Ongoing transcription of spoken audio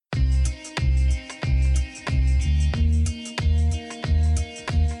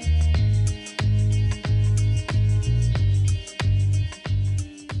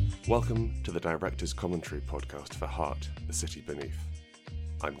Welcome to the Director's Commentary podcast for Heart, the City Beneath.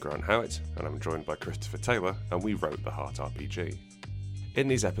 I'm Grant Howitt, and I'm joined by Christopher Taylor, and we wrote the Heart RPG. In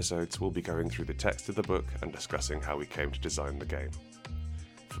these episodes, we'll be going through the text of the book and discussing how we came to design the game.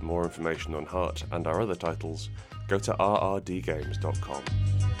 For more information on Heart and our other titles, go to rrdgames.com.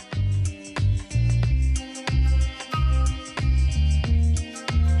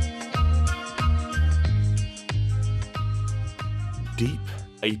 Deep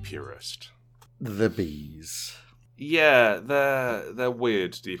Apiarist. The bees. Yeah, they're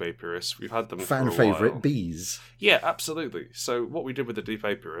weird, Deep Apiarists. We've had them Fan for a while. favourite, bees. Yeah, absolutely. So what we did with the Deep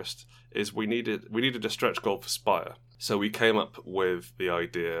Apiarist is we needed a stretch goal for Spire. So we came up with the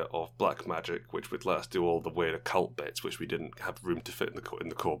idea of black magic, which would let us do all the weird occult bits, which we didn't have room to fit in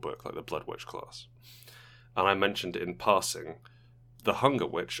the core book, like the Blood Witch class. And I mentioned in passing the Hunger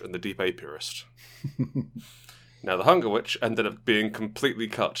Witch and the Deep Apiarist. Now, the Hunger Witch ended up being completely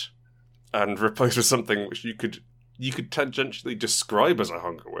cut and replaced with something which you could tangentially describe as a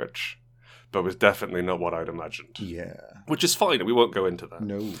Hunger Witch, but was definitely not what I'd imagined. Yeah. Which is fine, we won't go into that.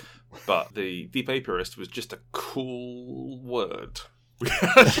 No. But the Deep Apiarist was just a cool word.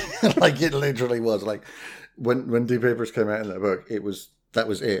 Like, it literally was. Like, when Deep Apiarist came out in that book, that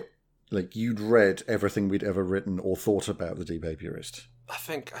was it. Like, you'd read everything we'd ever written or thought about the Deep Apiarist. I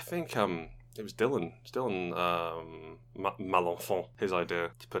think it was Dylan Malenfant, his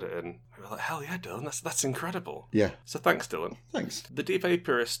idea to put it in. We were like, hell yeah, Dylan, that's incredible. Yeah. So thanks, Dylan. Thanks. The Deep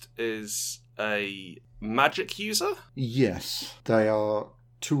Apiarist is a magic user? Yes. They are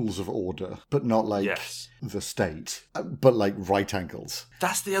tools of order, but not like the state, but like right angles.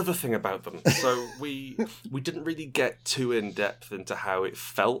 That's the other thing about them. So we didn't really get too in depth into how it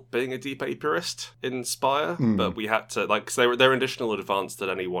felt being a Deep Apiarist in Spire, but we had to, like, because they're an additional advance that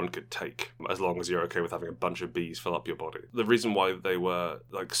anyone could take, as long as you're okay with having a bunch of bees fill up your body. The reason why they were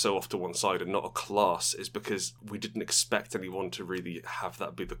like so off to one side and not a class is because we didn't expect anyone to really have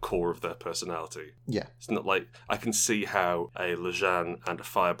that be the core of their personality. Yeah. It's not like, I can see how a Lejeune and a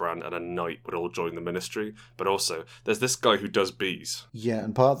Firebrand and a Knight would all join the Ministry, but also there's this guy who does bees. Yeah,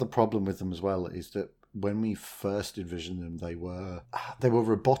 and part of the problem with them as well is that when we first envisioned them, they were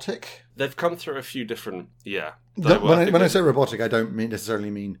robotic. They've come through a few different, When I say robotic, I don't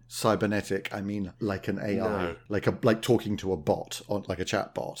necessarily mean cybernetic. I mean like an AI, like talking to a bot, or like a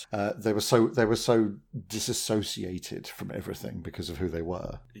chat bot. They were so disassociated from everything because of who they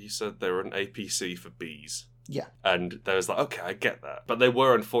were. You said they were an APC for bees. Yeah. And there was like, okay, I get that. But they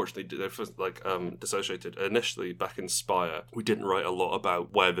were, unfortunately, dissociated. Initially, back in Spire, we didn't write a lot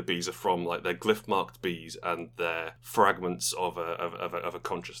about where the bees are from. Like, they're glyph-marked bees, and they're fragments of a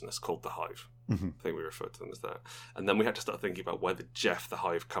consciousness called the Hive. Mm-hmm. I think we referred to them as that. And then we had to start thinking about where the Jeff, the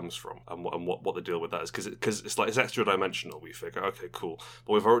Hive, comes from, and what the deal with that is. Because it's extra dimensional, we figure, okay, cool.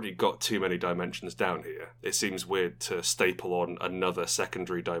 But we've already got too many dimensions down here. It seems weird to staple on another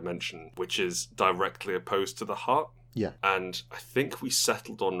secondary dimension, which is directly opposed to the heart. Yeah. And I think we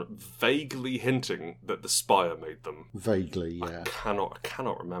settled on vaguely hinting that the Spire made them. Vaguely, yeah. I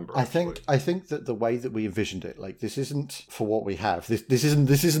cannot remember. I think that the way that we envisioned it, like, this isn't for what we have. This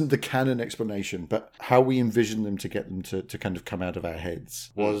isn't the canon explanation, but how we envisioned them to get them to kind of come out of our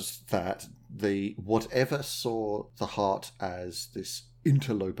heads was that whatever saw the heart as this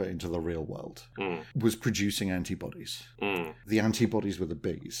interloper into the real world was producing antibodies. The antibodies were the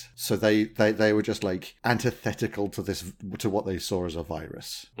bees, so they were just like antithetical to what they saw as a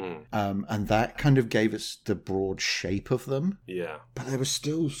virus, and that kind of gave us the broad shape of them. Yeah, but they were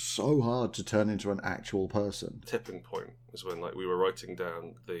still so hard to turn into an actual person. Tipping point was when we were writing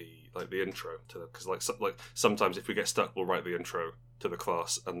down the intro to because sometimes if we get stuck, we'll write the intro to the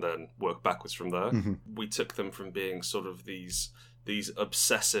class and then work backwards from there. We took them from being sort of these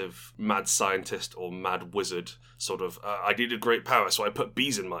obsessive mad scientist or mad wizard sort of I needed great power, so I put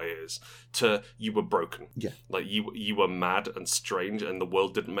bees in my ears, to you were broken. Yeah. Like you were mad and strange and the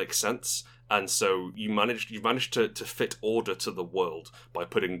world didn't make sense. And so you managed to fit order to the world by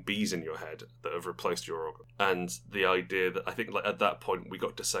putting bees in your head that have replaced your organ. And the idea that I think at that point we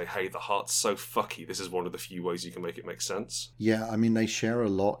got to say, hey, the heart's so fucky, this is one of the few ways you can make it make sense. Yeah, I mean, they share a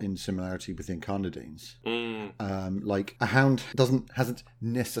lot in similarity with the Incarnadines. Like, a hound hasn't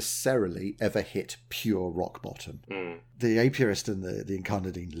necessarily ever hit pure rock bottom. The Apiarist and the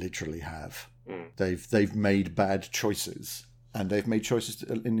Incarnadine literally have. They've made bad choices. And they've made choices,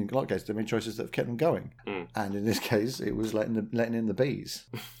 in a lot of cases, they've made choices that have kept them going. And in this case, it was letting in the bees,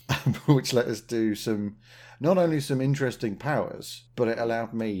 which let us do not only some interesting powers, but it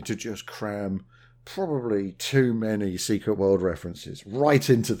allowed me to just cram probably too many Secret World references right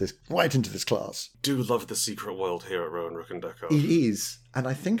into this class. Do love the Secret World here at Rowan, Rook and Deckard. It is, and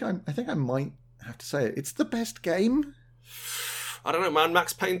I think I might have to say it. It's the best game. I don't know, man.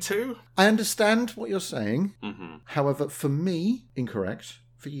 Max Payne 2? I understand what you're saying. Mm-hmm. However, for me, incorrect.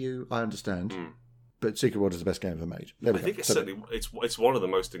 For you, I understand. But Secret World is the best game ever made. There we go. I think it's certainly it's one of the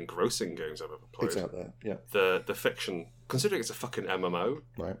most engrossing games I've ever played. It's out there, yeah. The fiction, considering it's a fucking MMO,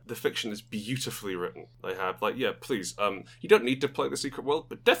 right? The fiction is beautifully written. They have please, you don't need to play the Secret World,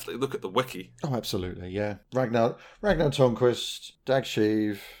 but definitely look at the wiki. Oh, absolutely, yeah. Ragnar Tornquist, Dag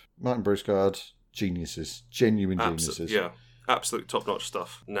Sheev, Martin Brusgaard, geniuses, genuine geniuses. Yeah. Absolute top-notch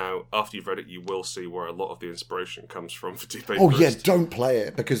stuff. Now, after you've read it, you will see where a lot of the inspiration comes from for Deep Vaporist. Oh, yeah, don't play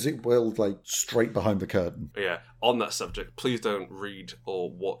it, because it will, straight behind the curtain. Yeah, on that subject, please don't read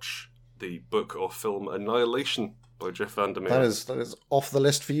or watch the book or film Annihilation by Jeff Vandermeer. That is off the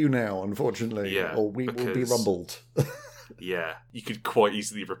list for you now, unfortunately. Yeah, or we will be rumbled. Yeah, you could quite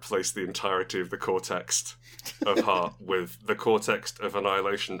easily replace the entirety of the core text of Heart with the core text of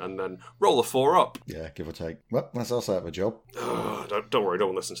Annihilation and then roll a 4 up. Yeah, give or take. Well, that's us out of a job. Don't worry,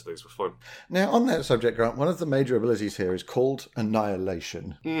 don't listen to these, we're fine. Now, on that subject, Grant, one of the major abilities here is called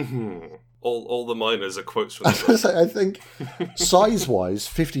Annihilation. Mm-hmm. All the minors are quotes from the book. I think, size-wise,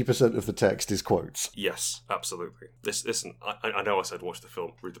 50% of the text is quotes. Yes, absolutely. Listen, I know I said watch the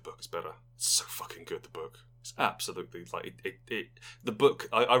film, read the book, it's better. It's so fucking good, the book. It's absolutely, the book,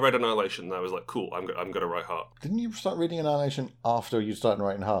 I read Annihilation and I was like, cool, I'm going to write Heart. Didn't you start reading Annihilation after you started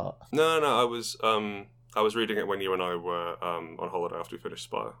writing Heart? No, I was reading it when you and I were on holiday after we finished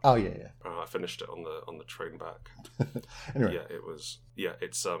Spire. Oh yeah. I finished it on the train back. Anyway,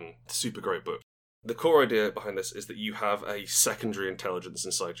 it's a super great book. The core idea behind this is that you have a secondary intelligence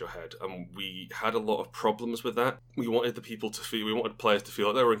inside your head, and we had a lot of problems with that. We wanted players to feel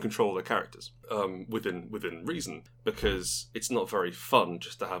like they were in control of their characters, within reason, because it's not very fun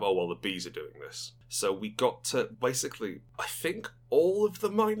just to have, the bees are doing this. So we got to basically, I think all of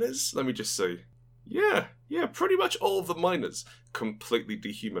the miners, let me just say, yeah, pretty much all of the miners completely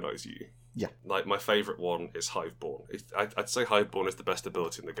dehumanize you. Yeah. Like, my favourite one is Hiveborn. I'd say Hiveborn is the best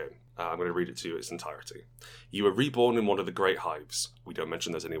ability in the game. I'm going to read it to you in its entirety. You are reborn in one of the great hives. We don't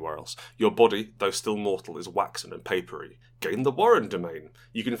mention those anywhere else. Your body, though still mortal, is waxen and papery. Gain the Warren domain.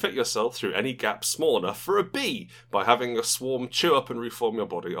 You can fit yourself through any gap small enough for a bee by having a swarm chew up and reform your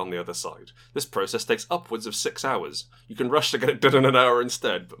body on the other side. This process takes upwards of 6 hours. You can rush to get it done in an hour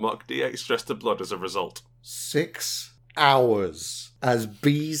instead, but mark D8 stress to blood as a result. 6 hours as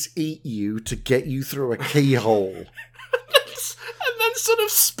bees eat you to get you through a keyhole. And then sort of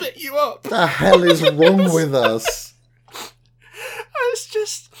spit you up. The hell is wrong with us?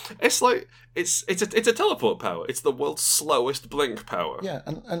 It's a teleport power. It's the world's slowest blink power. Yeah,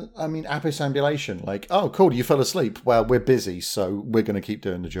 and I mean, Apis ambulation. Oh, cool, you fell asleep. Well, we're busy, so we're going to keep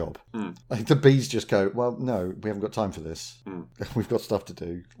doing the job. The bees just go, well, no, we haven't got time for this. We've got stuff to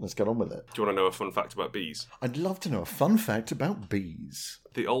do. Let's get on with it. Do you want to know a fun fact about bees? I'd love to know a fun fact about bees.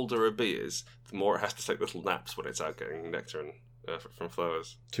 The older a bee is, the more it has to take little naps when it's out getting nectar from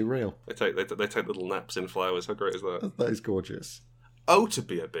flowers. Too real. They take little naps in flowers. How great is that? That is gorgeous. Oh, to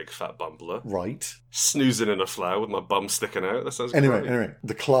be a big fat bumbler. Right. Snoozing in a flower with my bum sticking out. That sounds great. Anyway,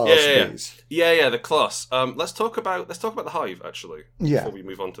 the class bees. Yeah, the class. Let's talk about the Hive, actually. Yeah. Before we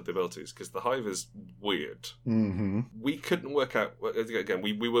move on to the abilities, because the Hive is weird. Mm-hmm. We couldn't work out, again,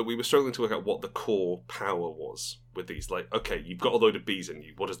 we were struggling to work out what the core power was with these. Okay, you've got a load of bees in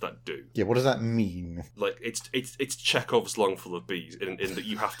you. What does that do? Yeah, what does that mean? It's Chekhov's lung full of bees in that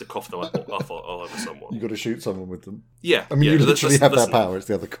you have to cough them off all over someone. You've got to shoot someone with them. Yeah. I mean, you literally have that power. It's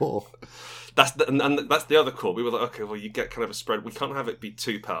the other core. That's the other core. We were like, okay, well, you get kind of a spread. We can't have it be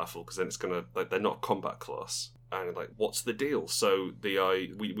too powerful because then it's gonna they're not a combat class. And what's the deal? So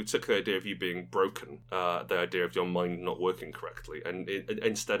we took the idea of you being broken, the idea of your mind not working correctly, and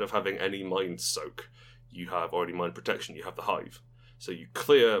instead of having any mind soak, you have already mind protection. You have the Hive, so you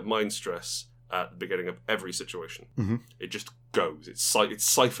clear mind stress at the beginning of every situation. Mm-hmm. It just goes. It's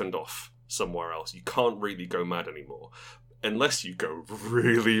siphoned off somewhere else. You can't really go mad anymore. Unless you go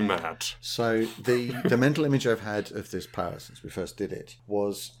really mad. So the mental image I've had of this power since we first did it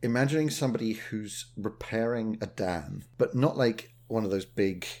was imagining somebody who's repairing a dam, but not like one of those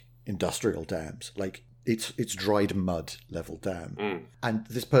big industrial dams. It's dried mud level dam. And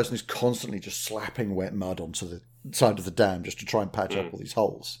this person is constantly just slapping wet mud onto the side of the dam just to try and patch up all these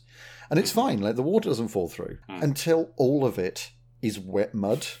holes. And it's fine, the water doesn't fall through until all of it is wet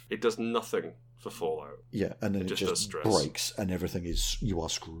mud. It does nothing for fallout. Yeah, and then it just breaks and everything you are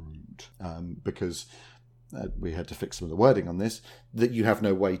screwed. Because we had to fix some of the wording on this, that you have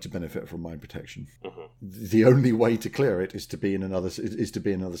no way to benefit from mind protection. Mm-hmm. The only way to clear it is to be in another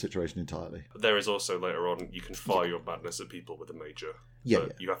situation entirely. There is also later on you can fire your madness at people with a major. Yeah,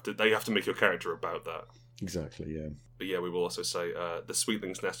 They have to make your character about that. Exactly. Yeah. But yeah, we will also say the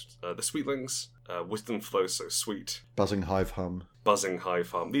Sweetlings nest. The Sweetlings, wisdom flows so sweet. Buzzing hive hum. Buzzing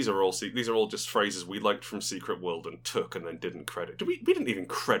hive hum. These are all just phrases we liked from Secret World and took and then didn't credit. We didn't even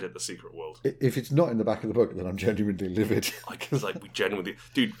credit the Secret World. If it's not in the back of the book, then I'm genuinely livid. We genuinely,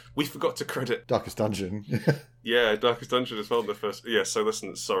 dude, we forgot to credit Darkest Dungeon. Yeah, Darkest Dungeon as well. The first, yeah. So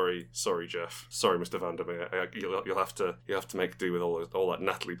listen, sorry, Jeff, sorry, Mr. Vandermeer. You'll have to make do with all that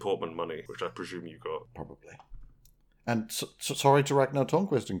Natalie Portman money, which I presume you got. Probably. And sorry to Ragnar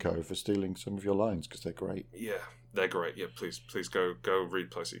Tornquist and Co. for stealing some of your lines, because they're great. Yeah, they're great. Yeah, please go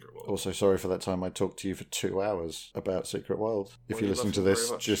read Play Secret World. Also, sorry for that time I talked to you for 2 hours about Secret World. If you're listening to this,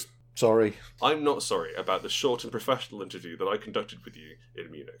 much. just sorry. I'm not sorry about the short and professional interview that I conducted with you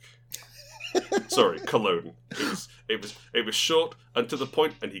in Munich. Sorry, Cologne. It was short and to the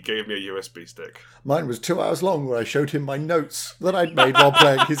point, and he gave me a USB stick. Mine was 2 hours long, where I showed him my notes that I'd made while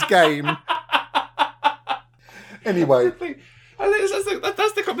playing his game. Anyway,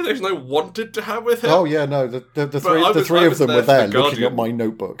 that's the conversation I wanted to have with him. Oh yeah, no, the three of them were there looking at my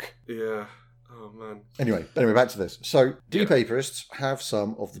notebook. Yeah. Oh man. Anyway, back to this. So, D-Paperists have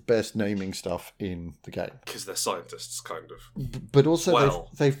some of the best naming stuff in the game because they're scientists, kind of. But also,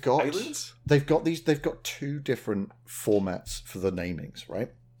 they've got aliens. They've got two different formats for the namings, right?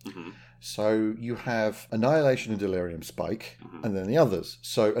 Mm-hmm. So you have Annihilation and Delirium Spike, and then the others.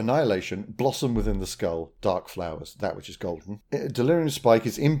 So Annihilation, Blossom Within the Skull, Dark Flowers, that which is golden. Delirium Spike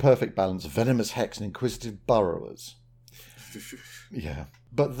is Imperfect Balance, Venomous Hex, and Inquisitive Burrowers. Yeah.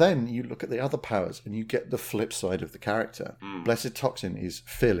 But then you look at the other powers, and you get the flip side of the character. Blessed Toxin is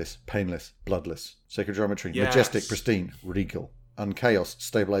Fearless, Painless, Bloodless. Sacred Geometry, Majestic, Pristine, Regal. Unchaos,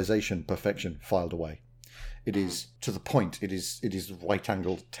 Stabilization, Perfection, Filed Away. It is to the point. It is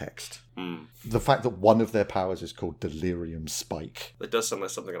right-angled text. The fact that one of their powers is called Delirium Spike. It does sound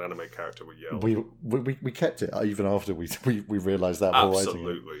like something an anime character would yell. We kept it even after we realised that.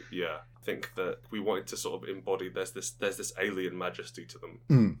 Absolutely, yeah. I think that we wanted to sort of embody. There's this alien majesty to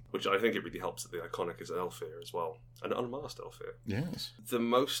them, which I think it really helps that the iconic is an Elfir as well, an unmasked Elfir. Yes. The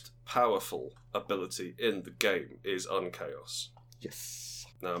most powerful ability in the game is Unchaos. Yes.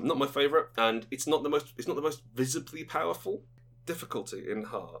 Not my favourite, and it's not the most visibly powerful. Difficulty in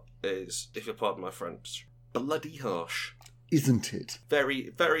Heart is, if you'll pardon my French, bloody harsh. Isn't it?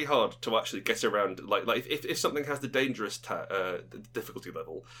 Very, very hard to actually get around. Like if something has the dangerous difficulty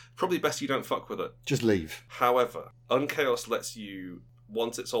level, probably best you don't fuck with it. Just leave. However, Unchaos lets you,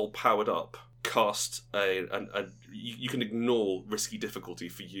 once it's all powered up, cast you can ignore risky difficulty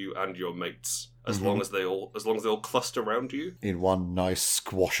for you and your mates as long as they all cluster around you in one nice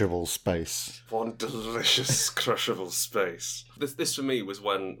squashable space. One delicious crushable space. This for me was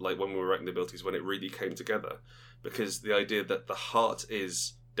when we were writing the abilities, when it really came together, because the idea that the heart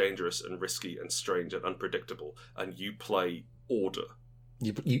is dangerous and risky and strange and unpredictable, and you play order.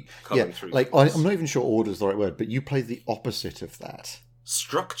 I'm not even sure order is the right word, but you play the opposite of that.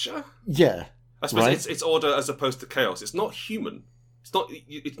 Structure? Yeah. I suppose it's order as opposed to chaos. It's not human.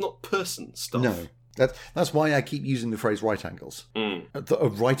 It's not person stuff. No. That's why I keep using the phrase right angles. A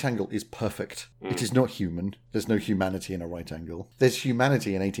right angle is perfect. It is not human. There's no humanity in a right angle. There's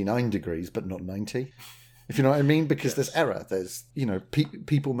humanity in 89 degrees, but not 90. If you know what I mean? Because there's error. There's,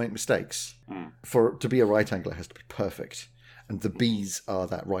 people make mistakes. For it to be a right angle, it has to be perfect. And the bees are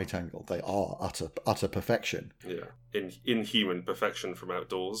that right angle. They are utter perfection. Yeah. Inhuman perfection from outside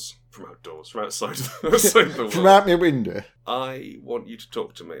the world. From out my window. I want you to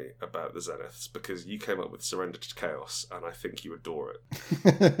talk to me about the Zeniths, because you came up with Surrender to Chaos, and I think you adore it.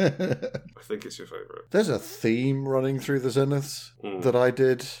 I think it's your favourite. There's a theme running through the Zeniths that I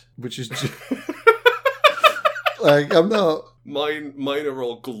did, which is just... I'm not... Mine are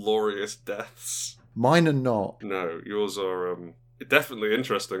all glorious deaths. Mine are not. No, yours are definitely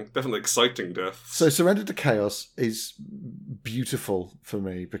interesting, definitely exciting deaths. So Surrender to Chaos is beautiful for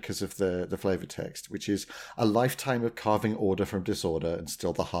me because of the flavour text, which is a lifetime of carving order from disorder, and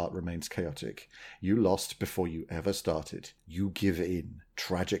still the heart remains chaotic. You lost before you ever started. You give in,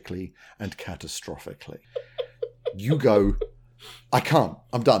 tragically and catastrophically. You go, I can't,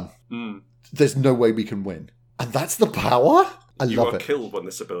 I'm done. There's no way we can win. And that's the power? You love are it. killed when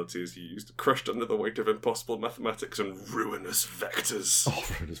this ability is used, crushed under the weight of impossible mathematics and ruinous vectors.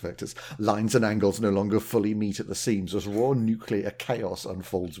 Oh, ruinous vectors. Lines and angles no longer fully meet at the seams as raw nuclear chaos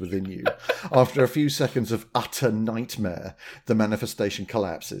unfolds within you. After a few seconds of utter nightmare, the manifestation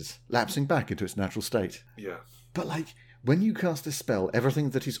collapses, lapsing back into its natural state. Yeah. But, when you cast this spell,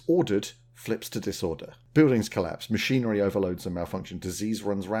 everything that is ordered flips to disorder. Buildings collapse, machinery overloads and malfunction, disease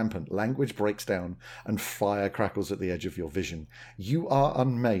runs rampant, language breaks down, and fire crackles at the edge of your vision. You are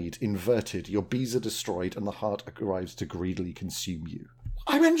unmade, inverted, your bees are destroyed, and the heart arrives to greedily consume you.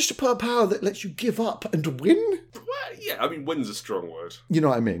 I managed to put a power that lets you give up and win? Well, yeah, I mean, win's a strong word. You know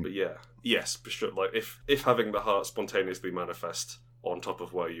what I mean? But yeah, yes, for sure. If having the heart spontaneously manifest on top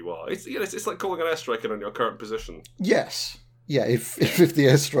of where you are, it's like calling an airstrike in on your current position. Yes. Yeah, if the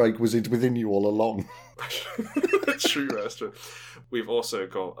airstrike was within you all along. True airstrike. We've also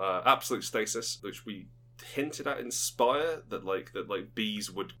got absolute stasis, which we hinted at in Spire, that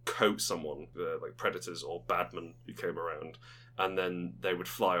bees would coat someone, like predators or badmen who came around, and then they would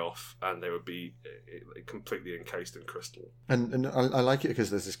fly off and they would be completely encased in crystal. And I like it because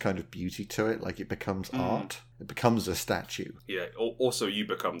there's this kind of beauty to it, it becomes art. It becomes a statue. Yeah, also you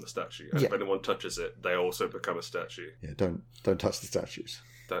become the statue, and if anyone touches it, they also become a statue. Yeah, don't touch the statues.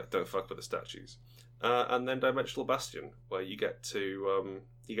 Don't fuck with the statues. And then Dimensional Bastion, where you get to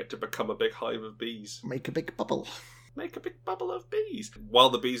become a big hive of bees. Make a big bubble. Make a big bubble of bees. While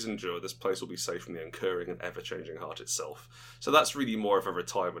the bees endure, this place will be safe from the incurring and ever-changing heart itself. So that's really more of a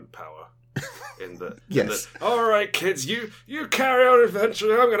retirement power. Yes. All right, kids, you carry on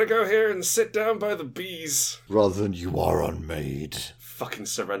adventuring. I'm going to go here and sit down by the bees. Rather than you are unmade. Fucking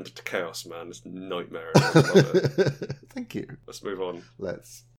surrender to chaos, man. It's nightmare. I love it. Thank you. Let's move on.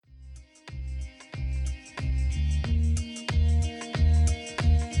 Let's.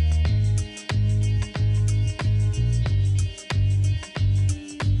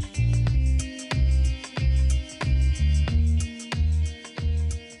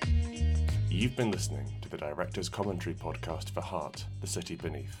 You've been listening to the Director's Commentary podcast for Heart, The City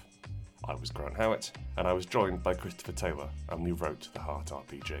Beneath. I was Grant Howitt, and I was joined by Christopher Taylor, and we wrote the Heart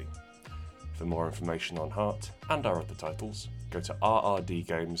RPG. For more information on Heart and our other titles, go to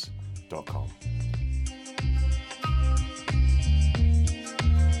rrdgames.com.